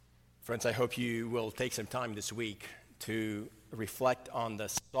Friends, I hope you will take some time this week to reflect on the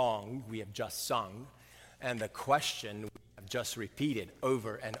song we have just sung and the question we have just repeated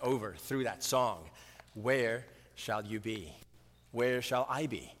over and over through that song. Where shall you be? Where shall I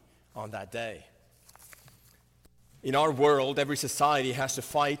be on that day? In our world, every society has to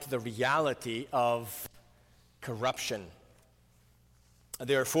fight the reality of corruption.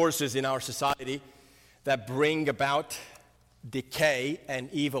 There are forces in our society that bring about decay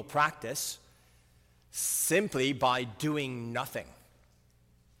and evil practice simply by doing nothing,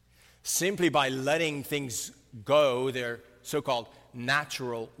 simply by letting things go their so-called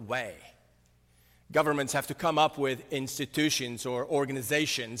natural way. Governments have to come up with institutions or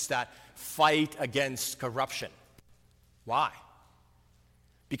organizations that fight against corruption. Why?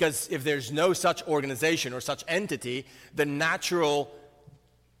 Because if there's no such organization or such entity, the natural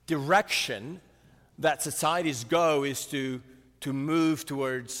direction that societies go is to move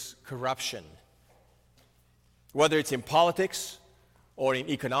towards corruption. Whether it's in politics or in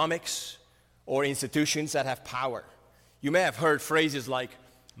economics or institutions that have power. You may have heard phrases like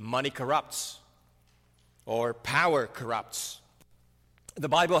money corrupts or power corrupts. The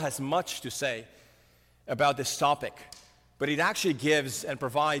Bible has much to say about this topic, but it actually gives and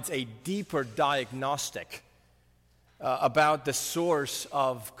provides a deeper diagnostic about the source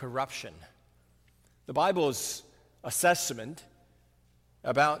of corruption. The Bible's assessment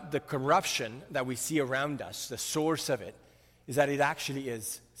about the corruption that we see around us, the source of it, is that it actually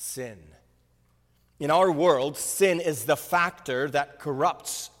is sin. In our world, sin is the factor that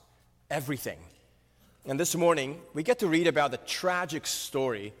corrupts everything. And this morning, we get to read about the tragic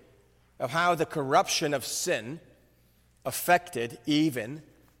story of how the corruption of sin affected even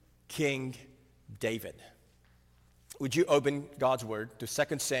King David. Would you open God's Word to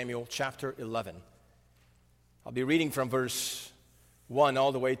 2 Samuel chapter 11? I'll be reading from verse 1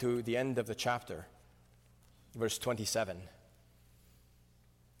 all the way to the end of the chapter, verse 27.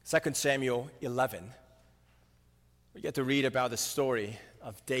 2 Samuel 11, we get to read about the story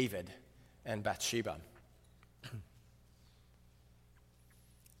of David and Bathsheba.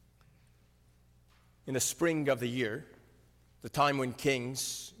 In the spring of the year, the time when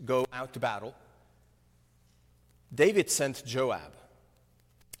kings go out to battle, David sent Joab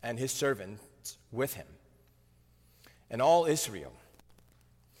and his servants with him and all Israel.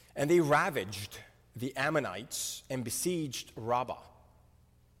 And they ravaged the Ammonites and besieged Rabbah.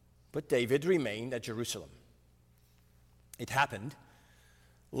 But David remained at Jerusalem. It happened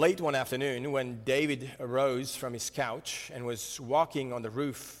late one afternoon when David arose from his couch and was walking on the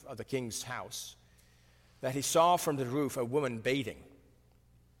roof of the king's house that he saw from the roof a woman bathing.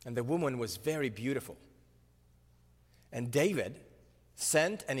 And the woman was very beautiful. And David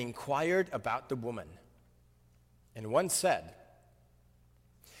sent and inquired about the woman. And one said,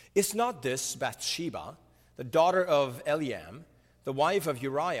 "Is not this Bathsheba, the daughter of Eliam, the wife of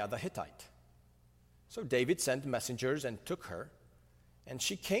Uriah the Hittite?" So David sent messengers and took her, and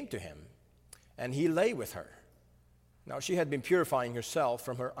she came to him, and he lay with her. Now she had been purifying herself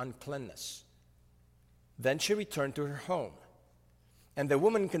from her uncleanness. Then she returned to her home, and the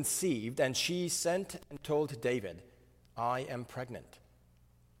woman conceived, and she sent and told David, "I am pregnant."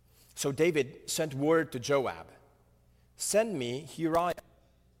 So David sent word to Joab, "Send me Uriah."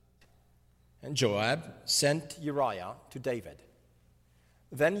 And Joab sent Uriah to David.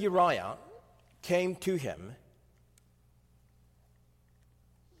 Then Uriah came to him.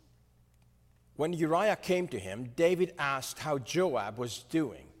 When Uriah came to him, David asked how Joab was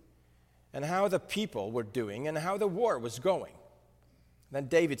doing, and how the people were doing, and how the war was going. Then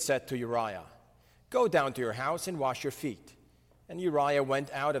David said to Uriah, "Go down to your house and wash your feet." And Uriah went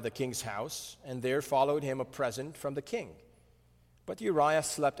out of the king's house, and there followed him a present from the king. But Uriah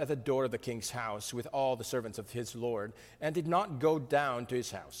slept at the door of the king's house with all the servants of his lord, and did not go down to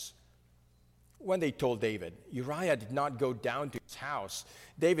his house. When they told David, Uriah did not go down to his house,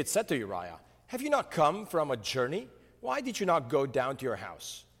 David said to Uriah, "Have you not come from a journey? Why did you not go down to your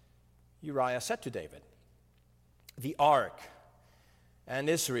house?" Uriah said to David, "The ark and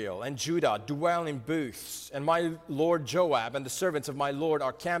Israel and Judah dwell in booths, and my lord Joab and the servants of my lord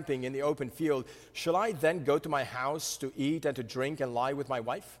are camping in the open field. Shall I then go to my house to eat and to drink and lie with my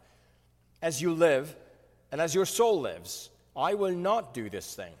wife? As you live, and as your soul lives, I will not do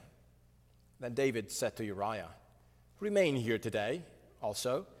this thing." Then David said to Uriah, "Remain here today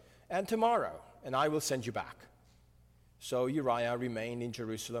also, and tomorrow, and I will send you back." So Uriah remained in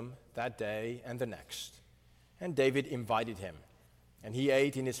Jerusalem that day and the next. And David invited him, and he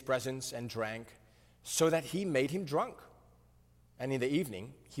ate in his presence and drank, so that he made him drunk. And in the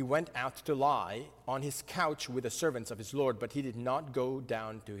evening, he went out to lie on his couch with the servants of his Lord, but he did not go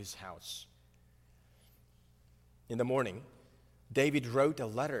down to his house. In the morning, David wrote a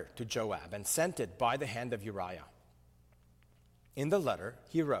letter to Joab and sent it by the hand of Uriah. In the letter,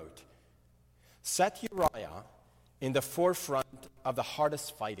 he wrote, "Set Uriah in the forefront of the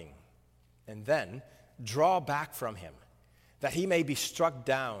hardest fighting, and then draw back from him, that he may be struck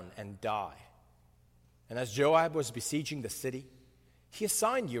down and die." And as Joab was besieging the city, he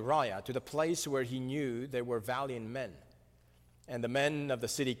assigned Uriah to the place where he knew there were valiant men. And the men of the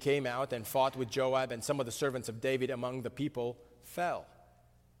city came out and fought with Joab, and some of the servants of David among the people fell.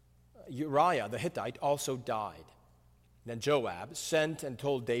 Uriah the Hittite also died. Then Joab sent and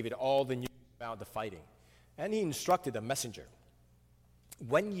told David all the news about the fighting. And he instructed a messenger,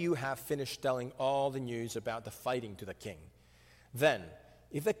 "When you have finished telling all the news about the fighting to the king, then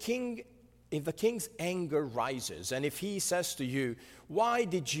if the king's anger rises, and if he says to you, 'Why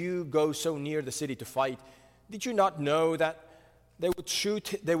did you go so near the city to fight? Did you not know that they would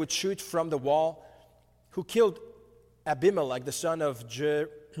shoot from the wall? Who killed Abimelech, the son of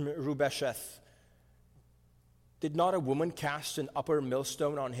Jerubesheth? Did not a woman cast an upper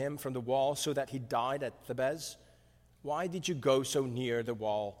millstone on him from the wall so that he died at Thebez? Why did you go so near the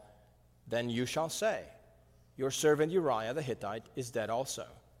wall?' Then you shall say, 'Your servant Uriah the Hittite is dead also.'"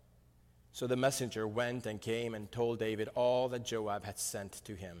 So the messenger went and came and told David all that Joab had sent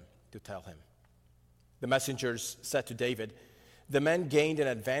to him to tell him. The messengers said to David, "The men gained an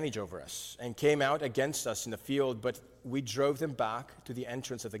advantage over us and came out against us in the field, but we drove them back to the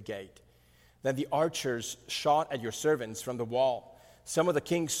entrance of the gate. Then the archers shot at your servants from the wall. Some of the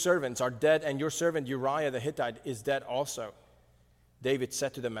king's servants are dead, and your servant Uriah the Hittite is dead also." David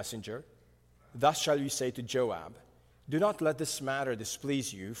said to the messenger, "Thus shall you say to Joab, 'Do not let this matter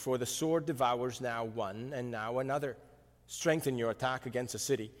displease you, for the sword devours now one and now another. Strengthen your attack against the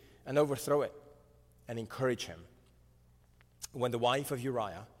city and overthrow it, and encourage him.'" When the wife of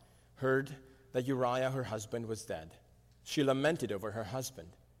Uriah heard that Uriah her husband was dead, she lamented over her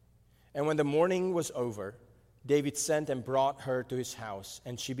husband. And when the mourning was over, David sent and brought her to his house,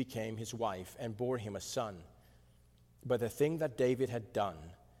 and she became his wife and bore him a son. But the thing that David had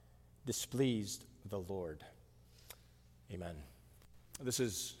done displeased the Lord. Amen. This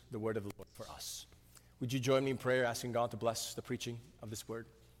is the word of the Lord for us. Would you join me in prayer, asking God to bless the preaching of this word?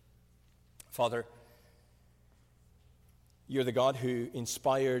 Father, you're the God who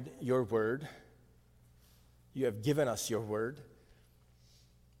inspired your word. You have given us your word.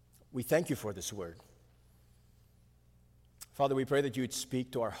 We thank you for this word. Father, we pray that you would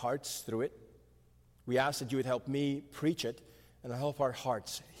speak to our hearts through it. We ask that you would help me preach it and help our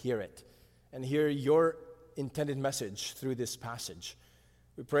hearts hear it and hear your intended message through this passage.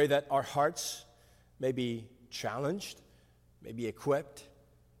 We pray that our hearts may be challenged, may be equipped,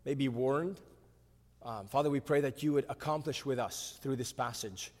 may be warned. Father, we pray that you would accomplish with us through this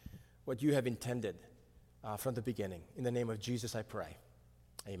passage what you have intended from the beginning. In the name of Jesus, I pray.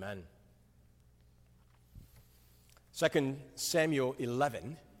 Amen. 2 Samuel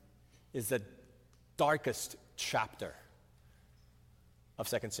 11 is the darkest chapter of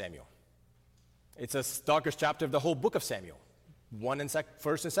 2 Samuel. It's the darkest chapter of the whole book of Samuel,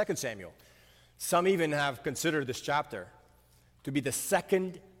 1st and 2nd Samuel. Some even have considered this chapter to be the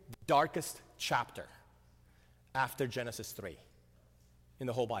second darkest chapter after Genesis 3 in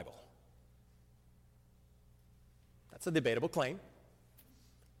the whole Bible. That's a debatable claim.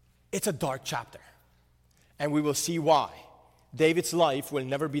 It's a dark chapter, and we will see why. David's life will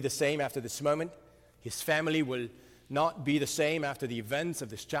never be the same after this moment. His family will not be the same after the events of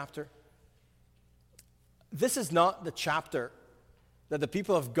this chapter. This is not the chapter that the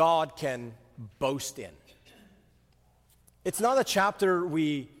people of God can boast in. It's not a chapter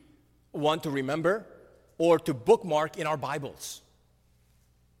we want to remember or to bookmark in our Bibles.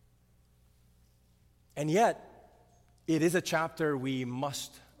 And yet, it is a chapter we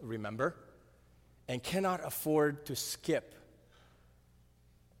must remember and cannot afford to skip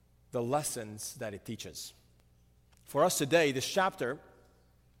the lessons that it teaches. For us today, this chapter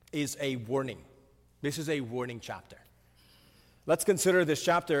is a warning. This is a warning chapter. Let's consider this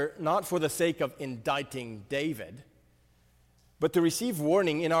chapter not for the sake of indicting David, but to receive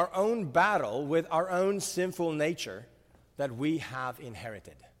warning in our own battle with our own sinful nature that we have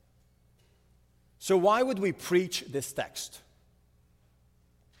inherited. So why would we preach this text?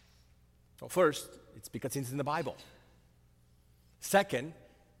 Well, first, it's because it's in the Bible. Second,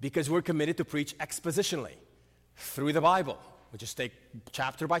 because we're committed to preach expositionally through the Bible. We just take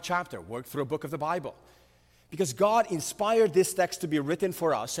chapter by chapter, work through a book of the Bible. Because God inspired this text to be written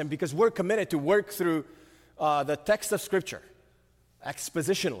for us, and because we're committed to work through the text of Scripture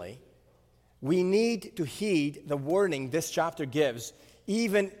expositionally, we need to heed the warning this chapter gives,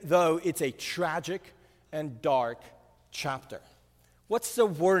 even though it's a tragic and dark chapter. What's the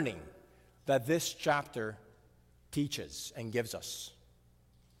warning that this chapter teaches and gives us?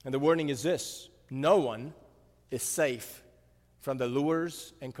 And the warning is this: no one is safe from the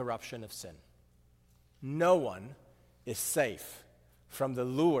lures and corruption of sin. No one is safe from the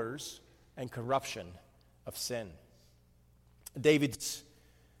lures and corruption of sin. David's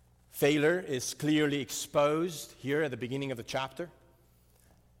failure is clearly exposed here at the beginning of the chapter.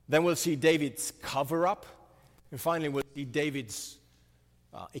 Then we'll see David's cover-up. And finally, we'll see David's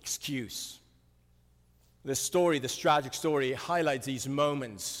excuse. This story, this tragic story, highlights these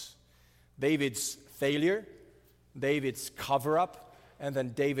moments: David's failure, David's cover-up, and then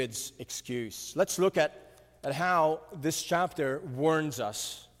David's excuse. Let's look at how this chapter warns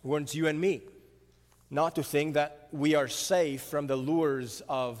us, warns you and me, not to think that we are safe from the lures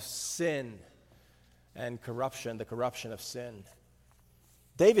of sin and corruption, the corruption of sin.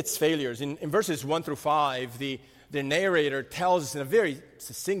 David's failures, in verses 1 through 5, the narrator tells us in a very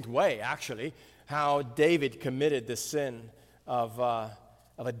succinct way, actually, how David committed the sin of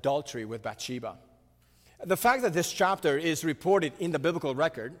adultery with Bathsheba. The fact that this chapter is reported in the biblical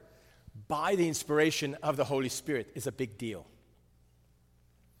record by the inspiration of the Holy Spirit is a big deal.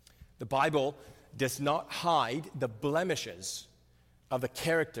 The Bible does not hide the blemishes of the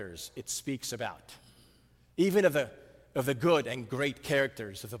characters it speaks about, even of the good and great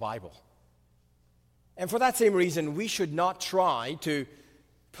characters of the Bible. And for that same reason, we should not try to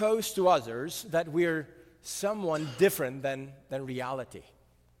pose to others that we're someone different than reality.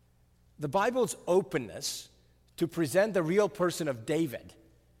 The Bible's openness to present the real person of David,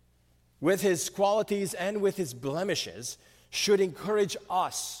 with his qualities and with his blemishes, should encourage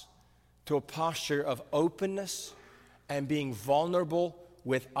us to a posture of openness and being vulnerable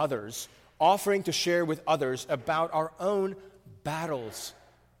with others, offering to share with others about our own battles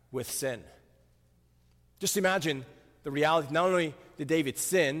with sin. Just imagine the reality. Not only did David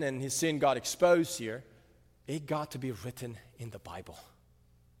sin, and his sin got exposed here, it got to be written in the Bible.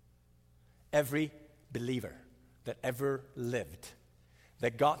 Every believer that ever lived,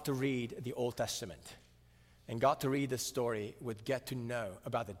 that got to read the Old Testament and got to read this story, would get to know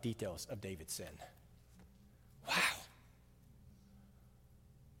about the details of David's sin. Wow.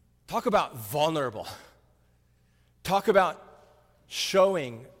 Talk about vulnerable. Talk about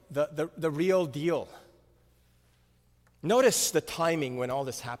showing the real deal. Notice the timing when all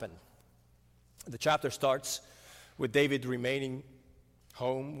this happened. The chapter starts with David remaining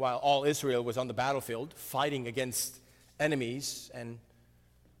home while all Israel was on the battlefield fighting against enemies, and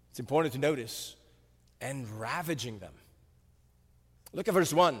it's important to notice, and ravaging them. Look at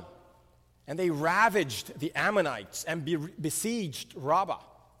verse 1. And they ravaged the Ammonites and besieged Rabbah.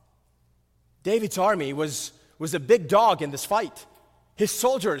 David's army was a big dog in this fight. His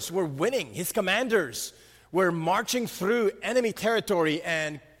soldiers were winning. His commanders were marching through enemy territory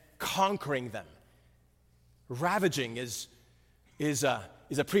and conquering them. Ravaging is a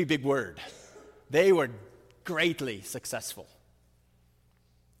pretty big word. They were greatly successful.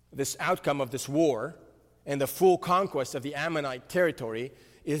 This outcome of this war and the full conquest of the Ammonite territory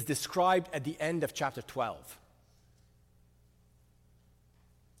is described at the end of chapter 12.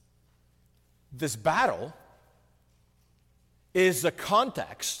 This battle is the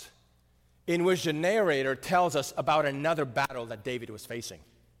context in which the narrator tells us about another battle that David was facing.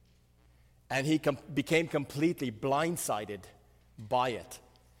 And he became completely blindsided by it.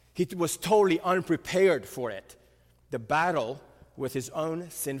 He was totally unprepared for it. The battle with his own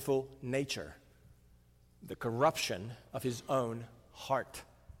sinful nature, the corruption of his own heart.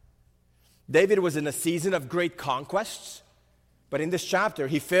 David was in a season of great conquests, but in this chapter,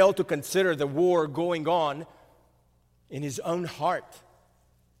 he failed to consider the war going on in his own heart,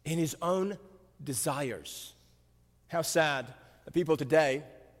 in his own desires. How sad that people today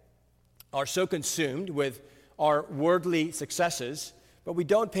are so consumed with our worldly successes, but we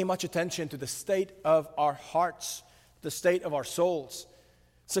don't pay much attention to the state of our hearts, the state of our souls.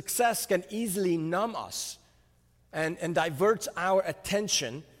 Success can easily numb us and diverts our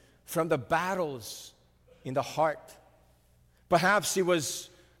attention from the battles in the heart. Perhaps it was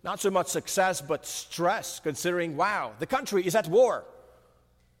not so much success, but stress, considering, wow, the country is at war.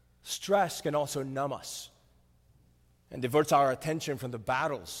 Stress can also numb us and diverts our attention from the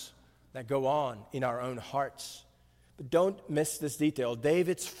battles that go on in our own hearts. But don't miss this detail.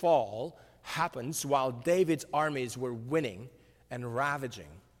 David's fall happens while David's armies were winning and ravaging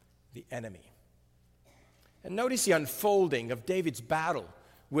the enemy. And notice the unfolding of David's battle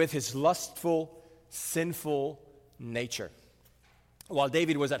with his lustful, sinful nature. while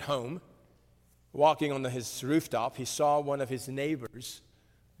David was at home, walking on his rooftop, he saw one of his neighbors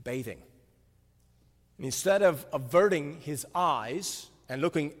bathing. And instead of averting his eyes and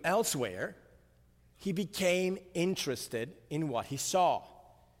looking elsewhere, he became interested in what he saw.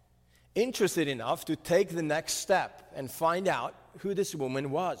 Interested enough to take the next step and find out who this woman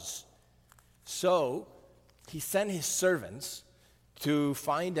was. So he sent his servants to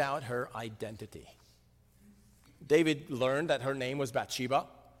find out her identity. David learned that her name was Bathsheba.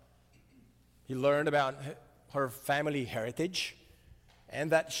 He learned about her family heritage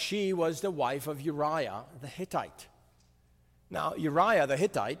and that she was the wife of Uriah the Hittite. Now, Uriah the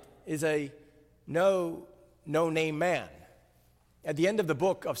Hittite is a no-name man. At the end of the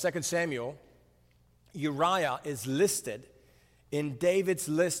book of 2 Samuel, Uriah is listed in David's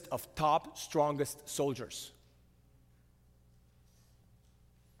list of top strongest soldiers.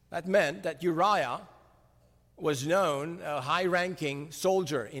 That meant that Uriah was known a high-ranking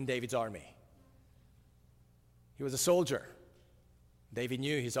soldier in David's army. He was a soldier. David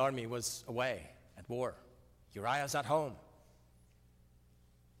knew his army was away at war. Uriah's at home.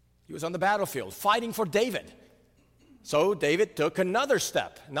 He was on the battlefield fighting for David. So David took another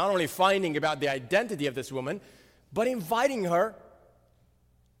step, not only finding about the identity of this woman, but inviting her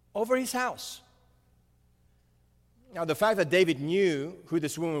over his house. Now, the fact that David knew who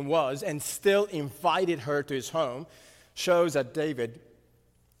this woman was and still invited her to his home shows that David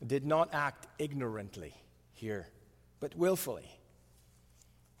did not act ignorantly here, but willfully.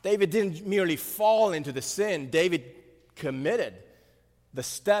 David didn't merely fall into the sin. David committed the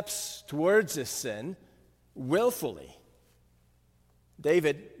steps towards this sin willfully.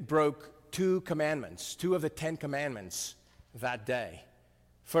 David broke two commandments, two of the 10 commandments that day.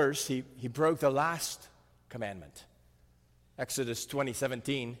 First, he broke the last commandment. Exodus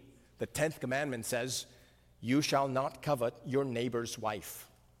 20:17, the 10th commandment says, "You shall not covet your neighbor's wife."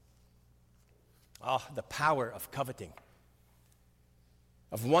 The power of coveting,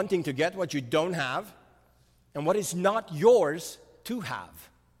 of wanting to get what you don't have and what is not yours to have.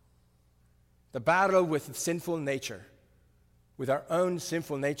 The battle with sinful nature, with our own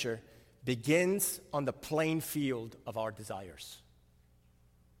sinful nature, begins on the playing field of our desires.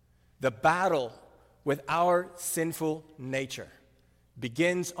 The battle with our sinful nature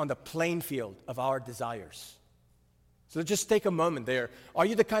begins on the playing field of our desires. So just take a moment there. Are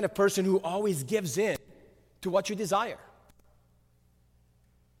you the kind of person who always gives in to what you desire?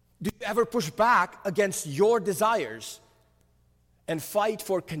 Do you ever push back against your desires and fight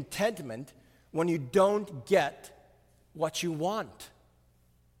for contentment when you don't get what you want?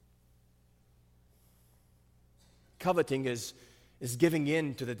 Coveting is giving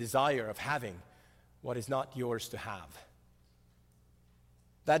in to the desire of having what is not yours to have.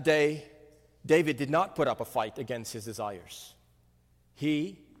 That day, David did not put up a fight against his desires.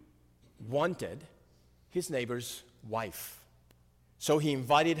 He wanted his neighbor's wife. So he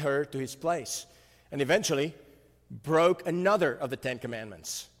invited her to his place and eventually broke another of the 10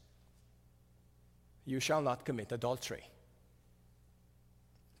 commandments. You shall not commit adultery.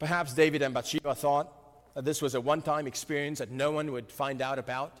 Perhaps David and Bathsheba thought that this was a one-time experience that no one would find out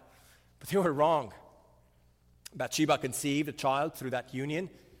about, but they were wrong. Bathsheba conceived a child through that union,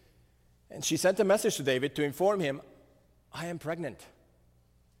 and she sent a message to David to inform him, "I am pregnant."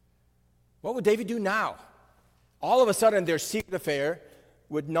 What would David do now? All of a sudden, their secret affair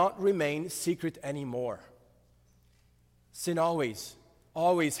would not remain secret anymore. Sin always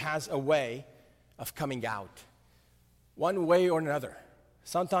has a way of coming out, one way or another,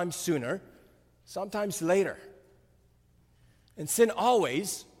 sometimes sooner, sometimes later. And sin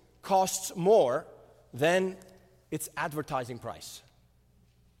always costs more than its advertising price.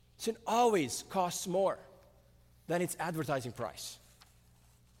 Sin always costs more than its advertising price.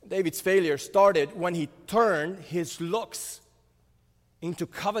 David's failure started when he turned his looks into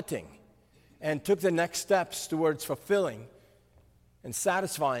coveting and took the next steps towards fulfilling and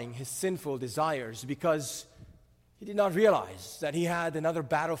satisfying his sinful desires because he did not realize that he had another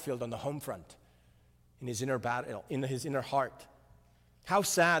battlefield on the home front in his inner heart. How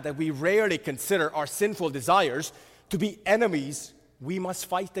sad that we rarely consider our sinful desires to be enemies we must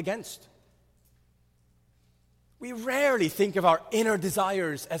fight against. We rarely think of our inner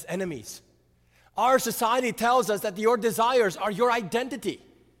desires as enemies. Our society tells us that your desires are your identity,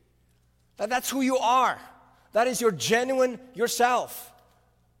 that that's who you are, that is your genuine yourself.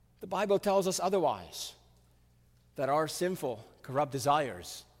 The Bible tells us otherwise, that our sinful, corrupt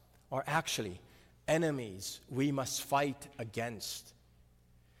desires are actually enemies we must fight against.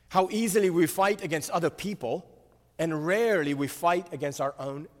 How easily we fight against other people, and rarely we fight against our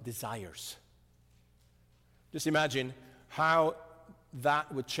own desires. Just imagine how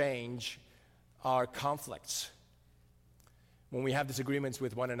that would change our conflicts. When we have disagreements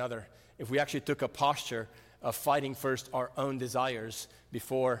with one another, if we actually took a posture of fighting first our own desires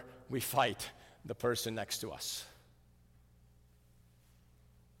before we fight the person next to us.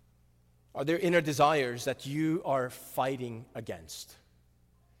 Are there inner desires that you are fighting against?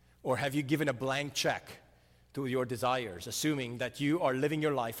 Or have you given a blank check to your desires, assuming that you are living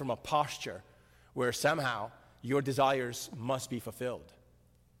your life from a posture where somehow your desires must be fulfilled?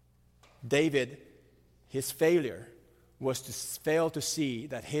 David, his failure was to fail to see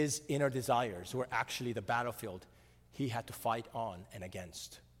that his inner desires were actually the battlefield he had to fight on and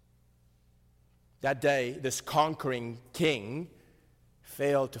against. That day, this conquering king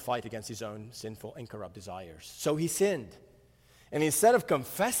failed to fight against his own sinful and corrupt desires. So he sinned. And instead of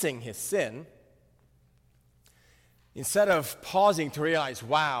confessing his sin, instead of pausing to realize,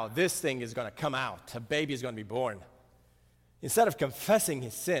 wow, this thing is going to come out, a baby is going to be born, instead of confessing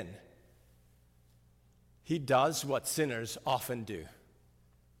his sin, he does what sinners often do.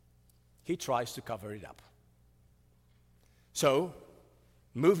 He tries to cover it up. So,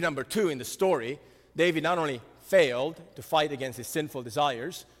 move number 2 in the story, David not only failed to fight against his sinful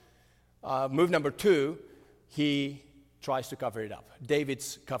desires, move number 2, he tries to cover it up.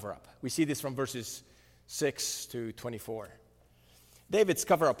 David's cover-up. We see this from verses 6 to 24. David's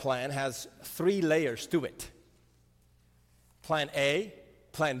cover-up plan has 3 layers to it. Plan A,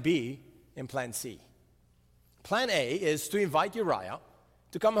 Plan B, and Plan C. Plan A is to invite Uriah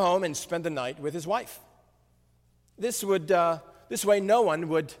to come home and spend the night with his wife. This way no one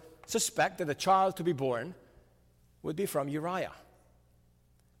would suspect that the child to be born would be from Uriah.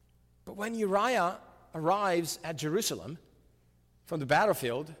 But when Uriah arrives at Jerusalem from the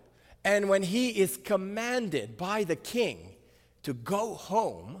battlefield, and when he is commanded by the king to go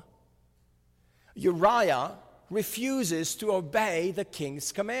home, Uriah refuses to obey the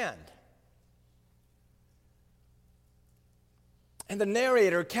king's command. And the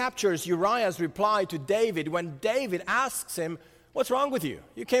narrator captures Uriah's reply to David when David asks him, "What's wrong with you?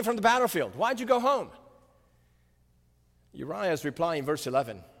 You came from the battlefield. Why'd you go home?" Uriah's reply in verse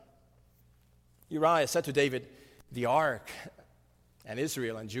 11. Uriah said to David, "The ark and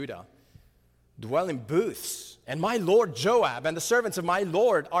Israel and Judah dwell in booths, and my lord Joab and the servants of my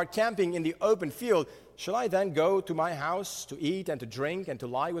lord are camping in the open field. Shall I then go to my house to eat and to drink and to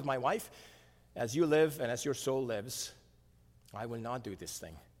lie with my wife? As you live and as your soul lives, I will not do this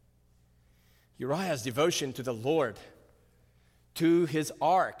thing." Uriah's devotion to the Lord, to his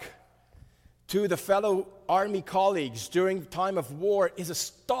ark, to the fellow army colleagues during the time of war is a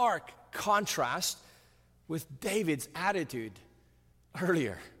stark contrast with David's attitude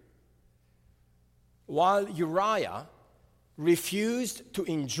earlier. While Uriah refused to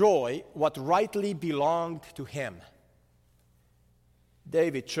enjoy what rightly belonged to him,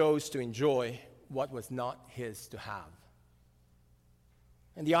 David chose to enjoy what was not his to have.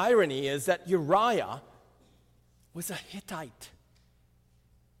 And the irony is that Uriah was a Hittite.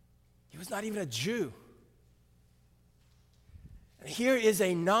 He was not even a Jew. And here is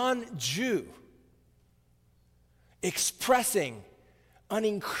a non-Jew expressing an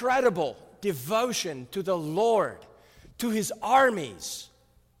incredible devotion to the Lord, to his armies,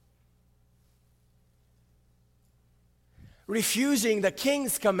 refusing the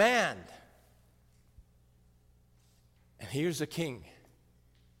king's command. And here's a king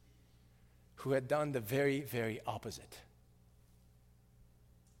who had done the very, very opposite.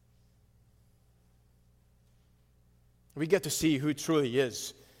 We get to see who truly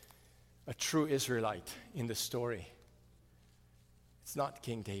is a true Israelite in the story. It's not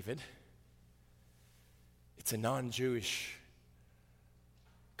King David. It's a non-Jewish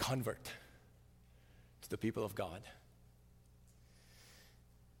convert to the people of God.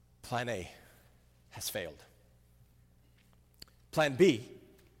 Plan A has failed. Plan B,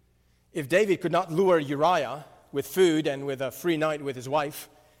 if David could not lure Uriah with food and with a free night with his wife,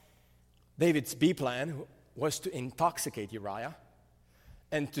 David's B plan was to intoxicate Uriah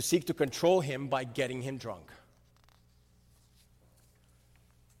and to seek to control him by getting him drunk.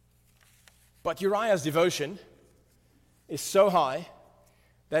 But Uriah's devotion is so high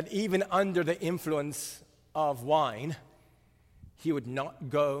that even under the influence of wine, he would not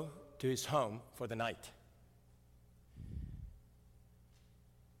go to his home for the night.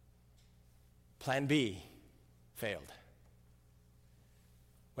 Plan B failed.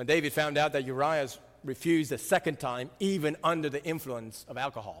 When David found out that Uriah refused a second time, even under the influence of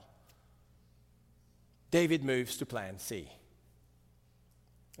alcohol, David moves to Plan C.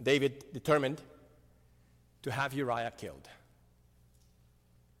 David determined to have Uriah killed.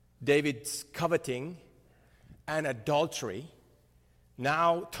 David's coveting and adultery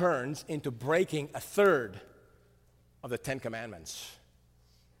now turns into breaking a third of the Ten Commandments.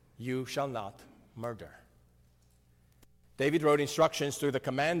 You shall not murder. David wrote instructions to the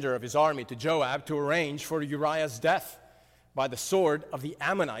commander of his army, to Joab, to arrange for Uriah's death by the sword of the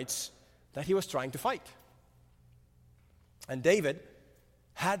Ammonites that he was trying to fight. And David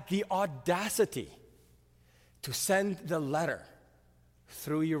had the audacity to send the letter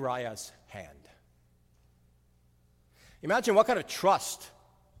through Uriah's hand. Imagine what kind of trust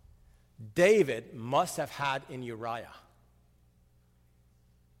David must have had in Uriah.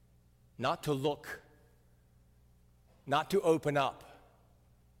 Not to look, not to open up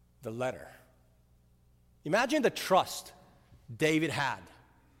the letter. Imagine the trust David had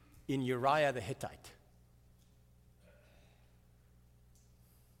in Uriah the Hittite.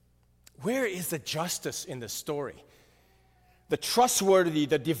 Where is the justice in the story? The trustworthy,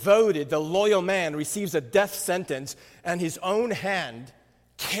 the devoted, the loyal man receives a death sentence, and his own hand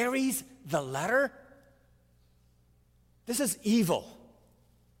carries the letter? This is evil.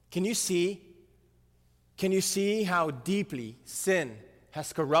 Can you see? Can you see how deeply sin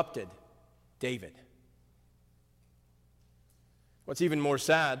has corrupted David? What's even more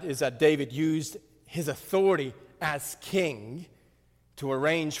sad is that David used his authority as king to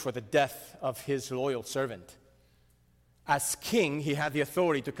arrange for the death of his loyal servant. As king, he had the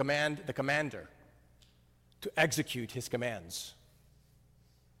authority to command the commander to execute his commands.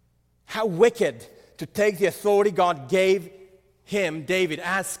 How wicked to take the authority God gave him, David,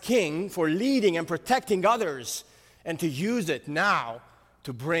 as king for leading and protecting others, and to use it now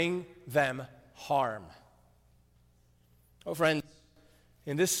to bring them harm. Oh, friends,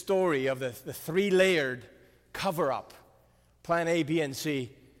 in this story of the three-layered cover-up, plan A, B, and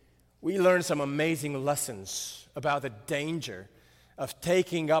C, we learn some amazing lessons about the danger of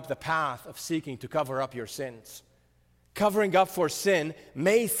taking up the path of seeking to cover up your sins. Covering up for sin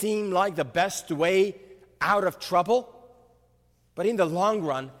may seem like the best way out of trouble, but in the long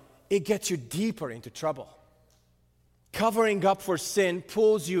run, it gets you deeper into trouble. Covering up for sin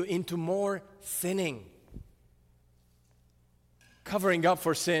pulls you into more sinning. Covering up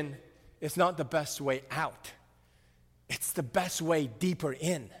for sin is not the best way out. It's the best way deeper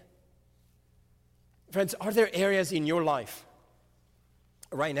in. Friends, are there areas in your life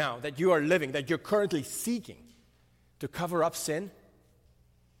right now that you are living, that you're currently seeking to cover up sin?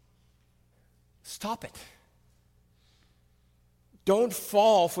 Stop it. Don't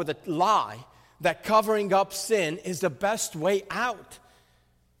fall for the lie that covering up sin is the best way out.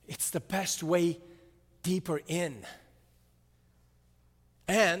 It's the best way deeper in.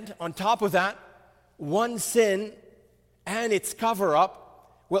 And on top of that, one sin and its cover-up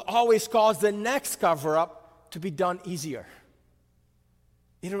will always cause the next cover-up to be done easier.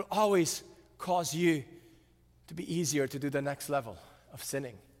 It will always cause you to be easier to do the next level of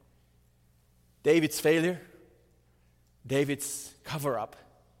sinning. David's failure, David's cover-up.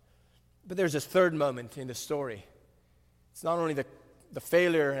 But there's a third moment in the story. It's not only the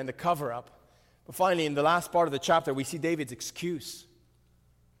failure and the cover-up, but finally in the last part of the chapter we see David's excuse.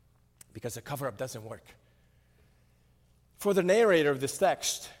 Because the cover-up doesn't work. For the narrator of this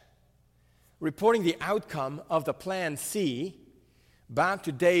text, reporting the outcome of the plan C back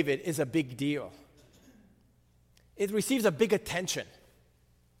to David is a big deal. It receives a big attention.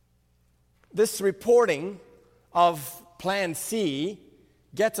 This reporting of plan C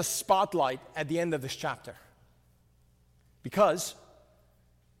gets a spotlight at the end of this chapter. Because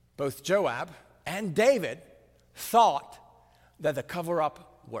both Joab and David thought that the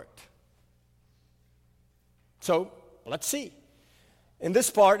cover-up worked. So, let's see. In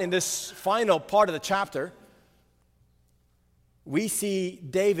this final part of the chapter, we see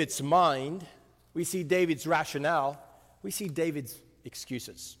David's mind, we see David's rationale, we see David's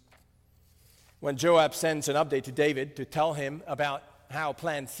excuses. When Joab sends an update to David to tell him about how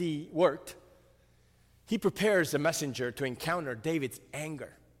Plan C worked, he prepares the messenger to encounter David's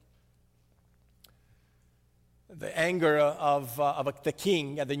anger. The anger of the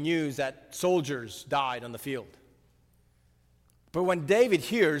king at the news that soldiers died on the field. But when David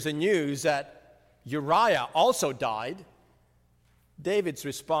hears the news that Uriah also died, David's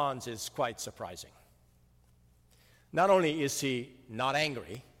response is quite surprising. Not only is he not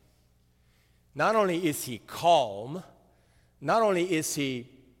angry, not only is he calm, not only is he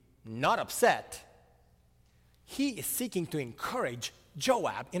not upset, he is seeking to encourage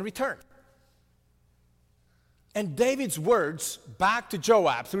Joab in return. And David's words back to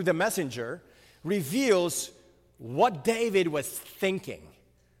Joab through the messenger reveals what David was thinking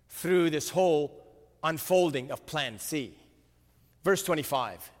through this whole unfolding of Plan C. Verse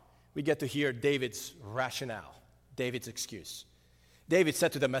 25, we get to hear David's rationale, David's excuse. David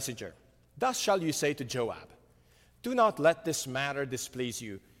said to the messenger, "Thus shall you say to Joab, do not let this matter displease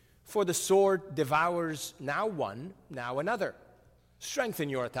you, for the sword devours now one, now another. Strengthen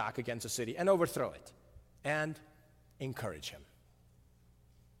your attack against the city and overthrow it, and encourage him."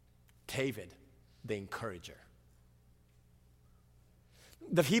 David, the encourager.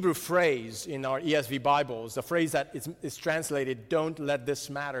 The Hebrew phrase in our ESV Bibles, the phrase that is translated, "Don't let this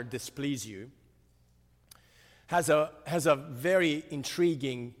matter displease you," has a very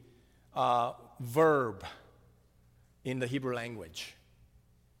intriguing verb in the Hebrew language.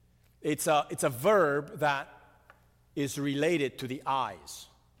 It's a verb that is related to the eyes,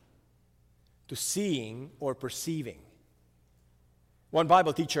 to seeing or perceiving. One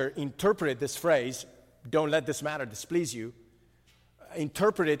Bible teacher interpreted this phrase, "Don't let this matter displease you,"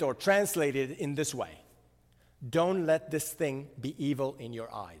 interpreted or translated in this way: "Don't let this thing be evil in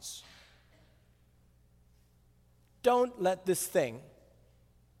your eyes." Don't let this thing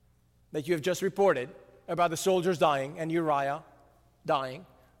that you have just reported about the soldiers dying and Uriah dying,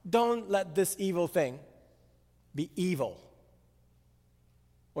 don't let this evil thing be evil.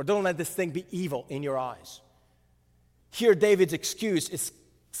 Or don't let this thing be evil in your eyes. Here, David's excuse is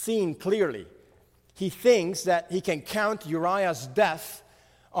seen clearly. He thinks that he can count Uriah's death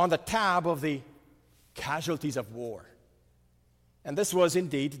on the tab of the casualties of war. And this was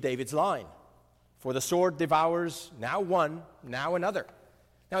indeed David's line. For the sword devours now one, now another.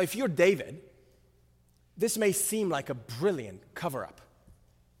 Now, if you're David, this may seem like a brilliant cover-up.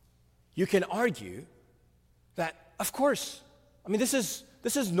 You can argue that, of course, this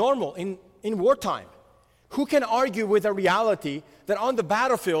is normal in wartime. Who can argue with the reality that on the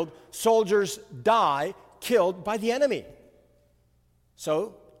battlefield, soldiers die killed by the enemy?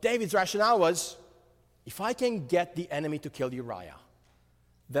 So David's rationale was, if I can get the enemy to kill Uriah,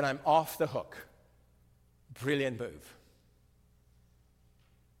 then I'm off the hook. Brilliant move.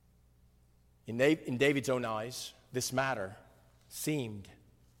 In David's own eyes, this matter seemed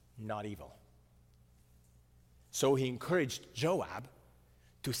not evil. So he encouraged Joab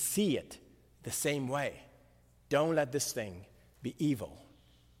to see it the same way. Don't let this thing be evil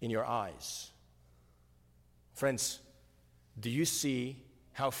in your eyes. Friends, do you see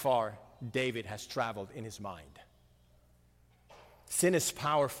how far David has traveled in his mind? Sin is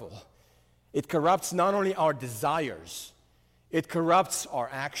powerful. It corrupts not only our desires, it corrupts our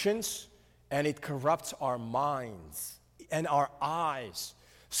actions, and it corrupts our minds and our eyes,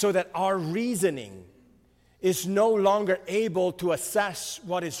 so that our reasoning is no longer able to assess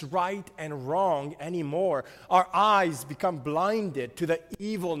what is right and wrong anymore. Our eyes become blinded to the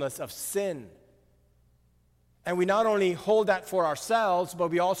evilness of sin. And we not only hold that for ourselves,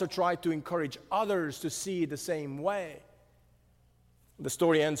 but we also try to encourage others to see the same way. The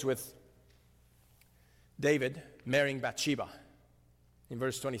story ends with David marrying Bathsheba. In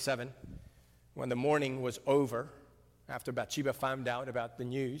verse 27, when the mourning was over, after Bathsheba found out about the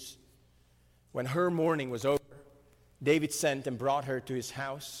news, when her mourning was over, David sent and brought her to his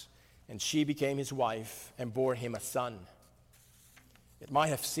house, and she became his wife and bore him a son. It might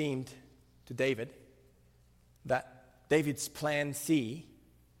have seemed to David that David's plan C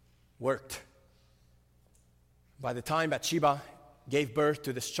worked. By the time Bathsheba gave birth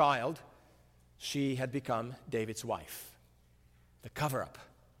to this child, she had become David's wife. The cover-up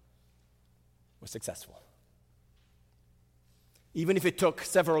was successful. Even if it took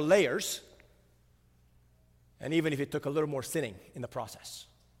several layers, and even if it took a little more sinning in the process.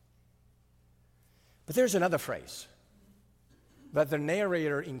 But there's another phrase that the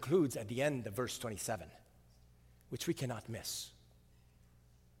narrator includes at the end of verse 27, which we cannot miss.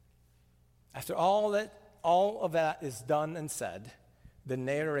 After all of that is done and said, the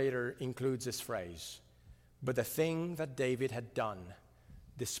narrator includes this phrase, "But the thing that David had done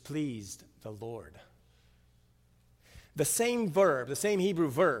displeased the Lord." The same verb, the same Hebrew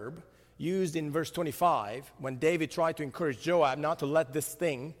verb used in verse 25 when David tried to encourage Joab not to let this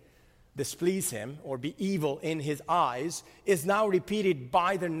thing displease him or be evil in his eyes, is now repeated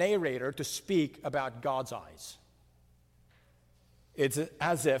by the narrator to speak about God's eyes. It's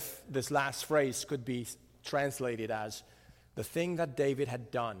as if this last phrase could be translated as, "The thing that David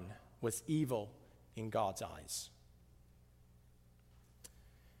had done was evil in God's eyes."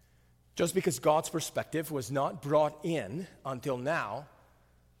 Just because God's perspective was not brought in until now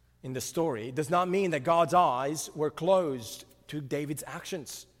in the story does not mean that God's eyes were closed to David's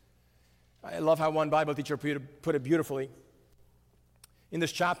actions. I love how one Bible teacher put it beautifully. In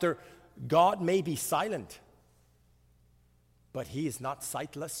this chapter, God may be silent, but he is not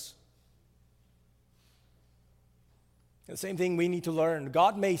sightless. The same thing we need to learn.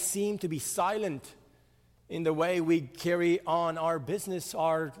 God may seem to be silent in the way we carry on our business,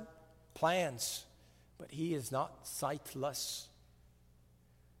 our plans. But he is not sightless.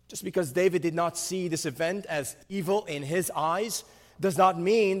 Just because David did not see this event as evil in his eyes does not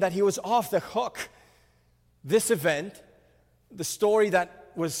mean that he was off the hook. This event, the story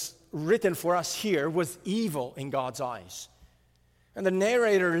that was written for us here, was evil in God's eyes. And the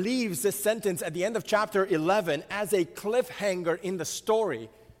narrator leaves this sentence at the end of chapter 11 as a cliffhanger in the story.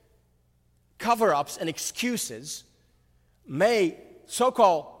 Cover-ups and excuses may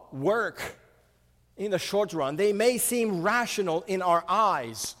so-called work in the short run. They may seem rational in our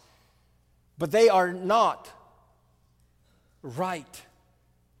eyes, but they are not right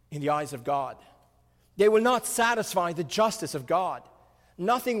in the eyes of God. They will not satisfy the justice of God.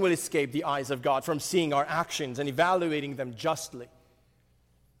 Nothing will escape the eyes of God from seeing our actions and evaluating them justly.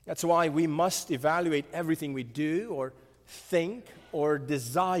 That's why we must evaluate everything we do or think or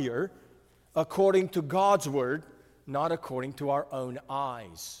desire according to God's word, not according to our own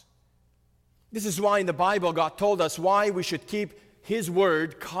eyes. This is why in the Bible God told us why we should keep His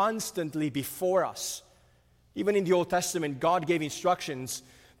word constantly before us. Even in the Old Testament, God gave instructions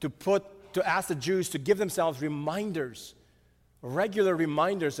to ask the Jews to give themselves reminders, regular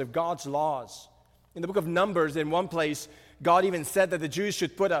reminders of God's laws. In the book of Numbers, in one place, God even said that the Jews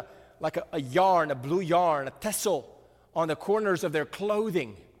should put a yarn, a blue yarn, a tassel on the corners of their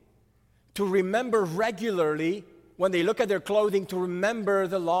clothing to remember regularly, when they look at their clothing, to remember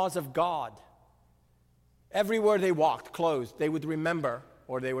the laws of God. Everywhere they walked clothed, they would remember,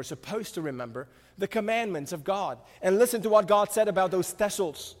 or they were supposed to remember, the commandments of God. And listen to what God said about those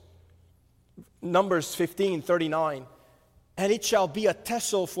tassels. Numbers 15:39. And it shall be a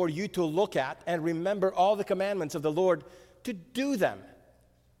tassel for you to look at and remember all the commandments of the Lord, to do them,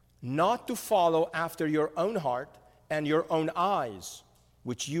 not to follow after your own heart and your own eyes,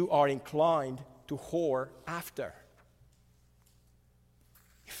 which you are inclined to whore after.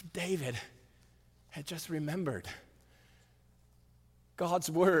 If David had just remembered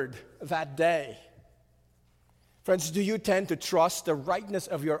God's word that day. Friends, do you tend to trust the rightness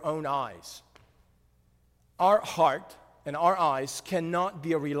of your own eyes? Our heart and our eyes cannot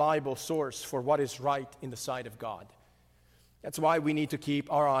be a reliable source for what is right in the sight of God. That's why we need to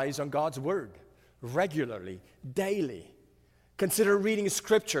keep our eyes on God's word regularly, daily. Consider reading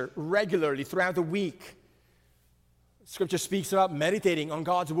Scripture regularly throughout the week. Scripture speaks about meditating on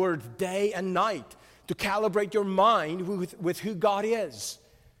God's word day and night to calibrate your mind with who God is.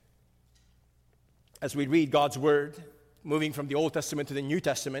 As we read God's word, moving from the Old Testament to the New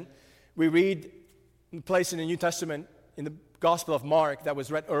Testament, we read a place in the New Testament in the Gospel of Mark that was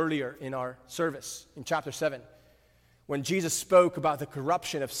read earlier in our service, in chapter 7, when Jesus spoke about the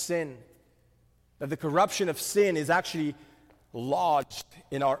corruption of sin, that the corruption of sin is actually lodged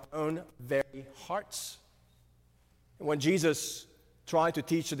in our own very hearts. And when Jesus tried to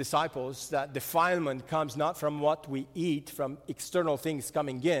teach the disciples that defilement comes not from what we eat, from external things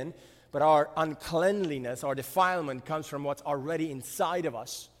coming in, but our uncleanliness, our defilement comes from what's already inside of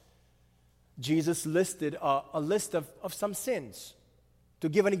us, Jesus listed a list of some sins to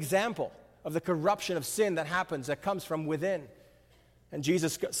give an example of the corruption of sin that comes from within. And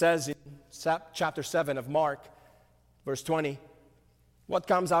Jesus says in chapter 7 of Mark, verse 20, what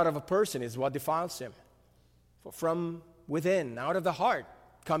comes out of a person is what defiles him. For from within, out of the heart,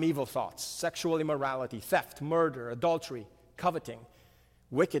 come evil thoughts, sexual immorality, theft, murder, adultery, coveting,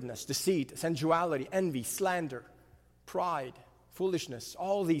 wickedness, deceit, sensuality, envy, slander, pride, foolishness.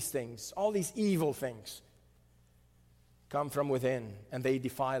 All these things, all these evil things come from within, and they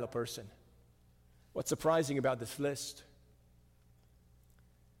defile a person. What's surprising about this list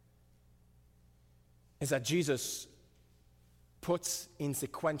is that Jesus puts in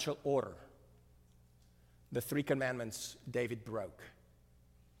sequential order the 3 commandments David broke.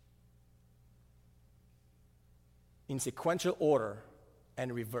 In sequential order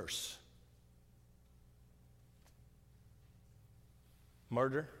and reverse.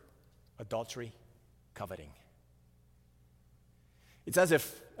 Murder, adultery, coveting. It's as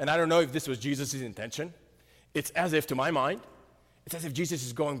if, and I don't know if this was Jesus' intention, it's as if, to my mind, it's as if Jesus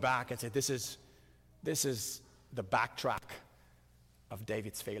is going back and said, this is the backtrack of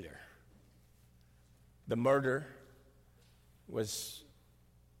David's failure. The murder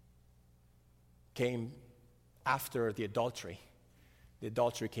came after the adultery. The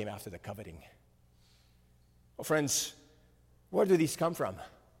adultery came after the coveting. Well, friends, where do these come from?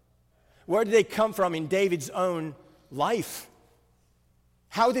 Where did they come from in David's own life?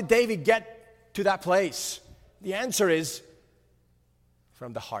 How did David get to that place? The answer is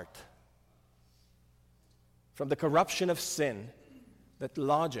from the heart. From the corruption of sin that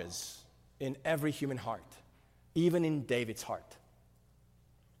lodges in every human heart. even in David's heart.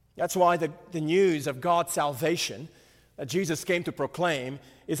 That's why the news of God's salvation that Jesus came to proclaim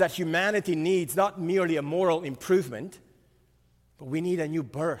is that humanity needs not merely a moral improvement, but we need a new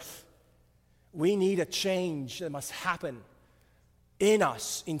birth. We need a change that must happen in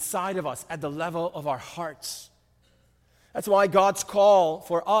us, inside of us, at the level of our hearts. That's why God's call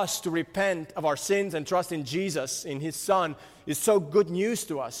for us to repent of our sins and trust in Jesus, in His Son, is so good news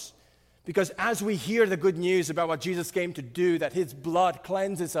to us. Because as we hear the good news about what Jesus came to do, that His blood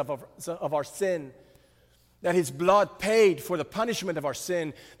cleanses of our sin, that His blood paid for the punishment of our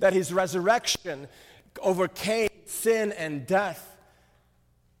sin, that His resurrection overcame sin and death,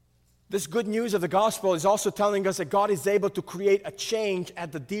 this good news of the gospel is also telling us that God is able to create a change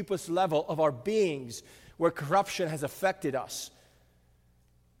at the deepest level of our beings where corruption has affected us.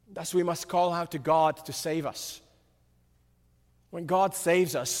 Thus, we must call out to God to save us. When God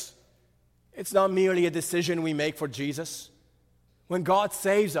saves us, it's not merely a decision we make for Jesus. When God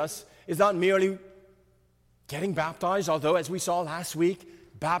saves us, it's not merely getting baptized, although, as we saw last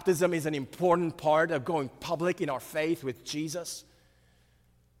week, baptism is an important part of going public in our faith with Jesus.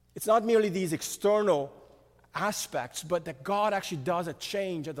 It's not merely these external aspects, but that God actually does a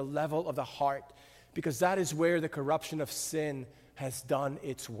change at the level of the heart, because that is where the corruption of sin has done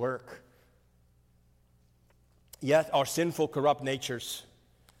its work. Yet our sinful, corrupt natures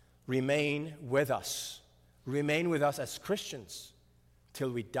remain with us as Christians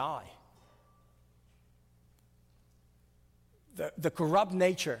till we die. The corrupt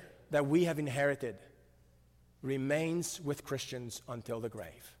nature that we have inherited remains with Christians until the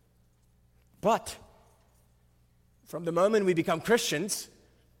grave. But from the moment we become Christians,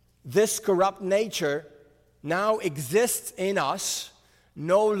 this corrupt nature now exists in us,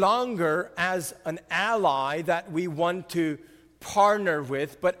 no longer as an ally that we want to partner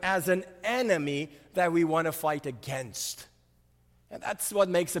with, but as an enemy that we want to fight against. And that's what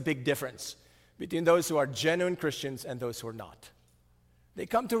makes a big difference between those who are genuine Christians and those who are not. They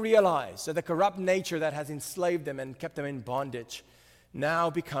come to realize that the corrupt nature that has enslaved them and kept them in bondage now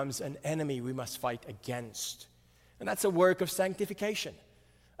becomes an enemy we must fight against. And that's a work of sanctification.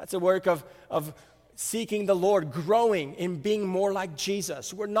 That's a work of seeking the Lord, growing in being more like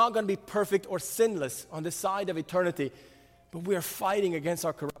Jesus. We're not going to be perfect or sinless on the side of eternity, but we are fighting against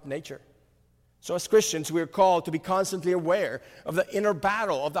our corrupt nature. So as Christians, we are called to be constantly aware of the inner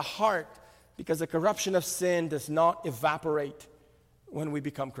battle of the heart, because the corruption of sin does not evaporate when we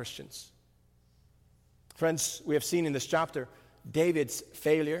become Christians. Friends, we have seen in this chapter David's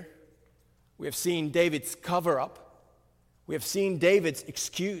failure. We have seen David's cover-up. We have seen David's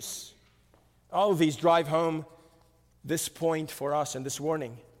excuse. All of these drive home this point for us and this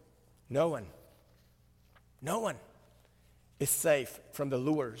warning. No one is safe from the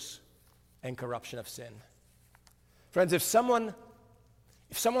lures and corruption of sin. Friends, if someone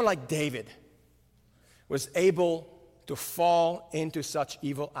like David was able to fall into such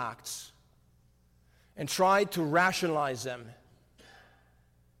evil acts and try to rationalize them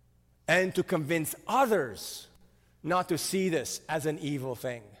and to convince others not to see this as an evil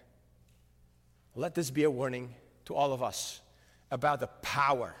thing, let this be a warning to all of us about the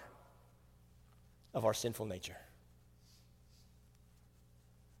power of our sinful nature.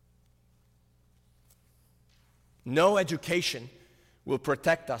 No education will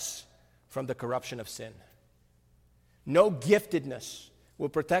protect us from the corruption of sin. No giftedness will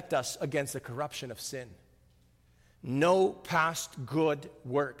protect us against the corruption of sin. No past good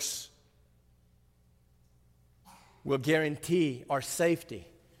works will guarantee our safety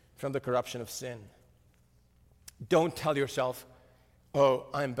from the corruption of sin. Don't tell yourself, oh,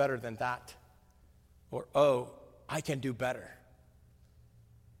 I'm better than that, or oh, I can do better.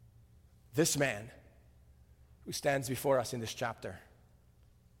 This man who stands before us in this chapter,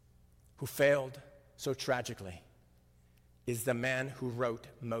 who failed so tragically, is the man who wrote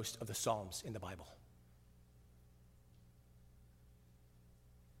most of the Psalms in the Bible.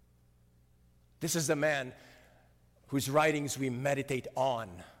 This is the man whose writings we meditate on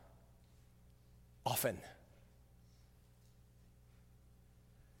often.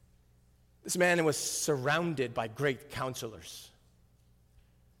 This man was surrounded by great counselors.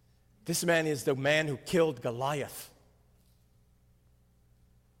 This man is the man who killed Goliath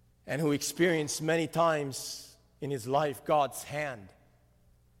and who experienced many times in his life God's hand.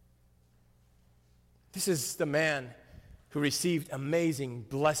 This is the man who received amazing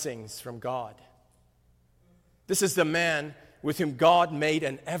blessings from God. This is the man with whom God made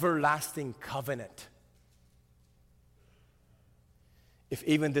an everlasting covenant. If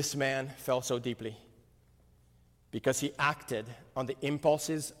even this man fell so deeply because he acted on the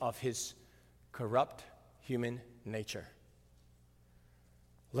impulses of his corrupt human nature.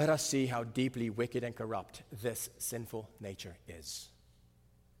 Let us see how deeply wicked and corrupt this sinful nature is.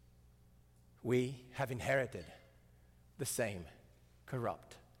 We have inherited the same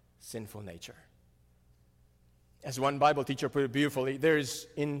corrupt, sinful nature. As one Bible teacher put it beautifully, there is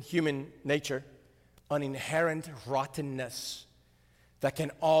in human nature an inherent rottenness that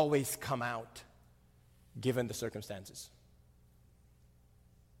can always come out given the circumstances.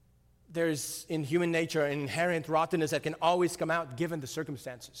 There's in human nature an inherent rottenness that can always come out given the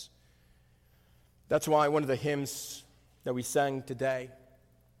circumstances. That's why one of the hymns that we sang today,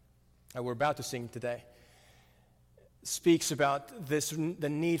 that we're about to sing today, speaks about this, the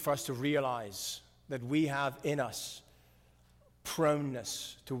need for us to realize that we have in us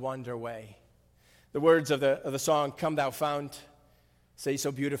proneness to wander away. The words of the song, "Come Thou Fount," say so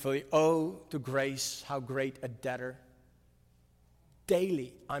beautifully, "Oh, to grace, how great a debtor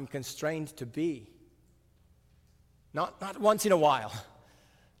daily I'm constrained to be." Not once in a while,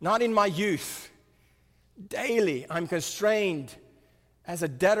 not in my youth. Daily I'm constrained as a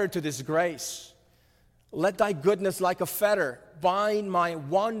debtor to this grace. Let thy goodness like a fetter bind my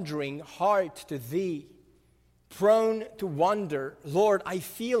wandering heart to thee. Prone to wander, Lord, I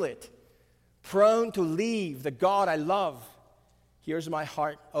feel it. Prone to leave the God I love. Here's my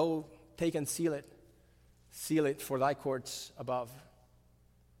heart, oh, take and seal it. Seal it for thy courts above.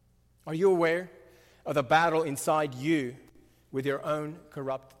 Are you aware of the battle inside you with your own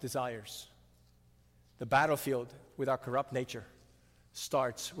corrupt desires? The battlefield with our corrupt nature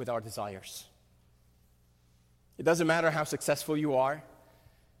starts with our desires. It doesn't matter how successful you are,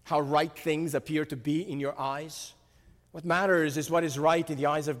 how right things appear to be in your eyes. What matters is what is right in the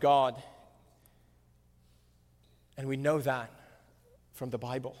eyes of God. And we know that from the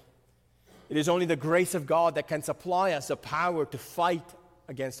Bible. It is only the grace of God that can supply us the power to fight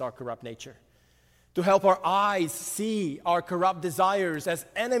against our corrupt nature, to help our eyes see our corrupt desires as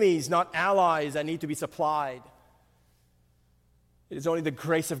enemies, not allies that need to be supplied. It is only the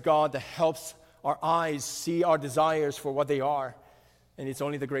grace of God that helps our eyes see our desires for what they are, and it's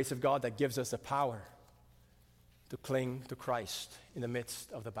only the grace of God that gives us the power to cling to Christ in the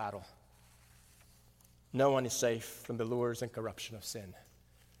midst of the battle. No one is safe from the lures and corruption of sin.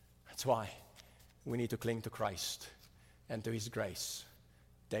 That's why we need to cling to Christ and to His grace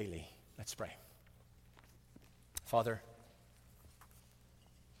daily. Let's pray. Father,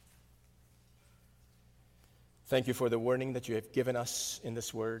 thank you for the warning that you have given us in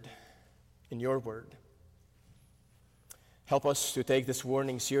this word, in your word. Help us to take this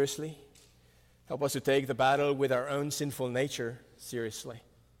warning seriously. Help us to take the battle with our own sinful nature seriously.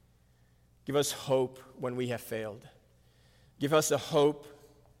 Give us hope when we have failed. Give us the hope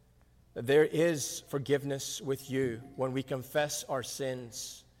that there is forgiveness with you when we confess our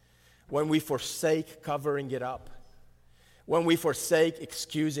sins, when we forsake covering it up, when we forsake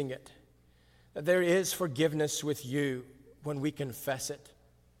excusing it. That there is forgiveness with you when we confess it,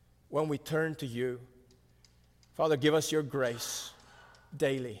 when we turn to you. Father, give us your grace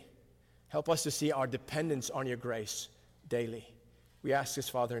daily. Help us to see our dependence on your grace daily. We ask this,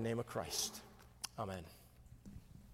 Father, in the name of Christ. Amen.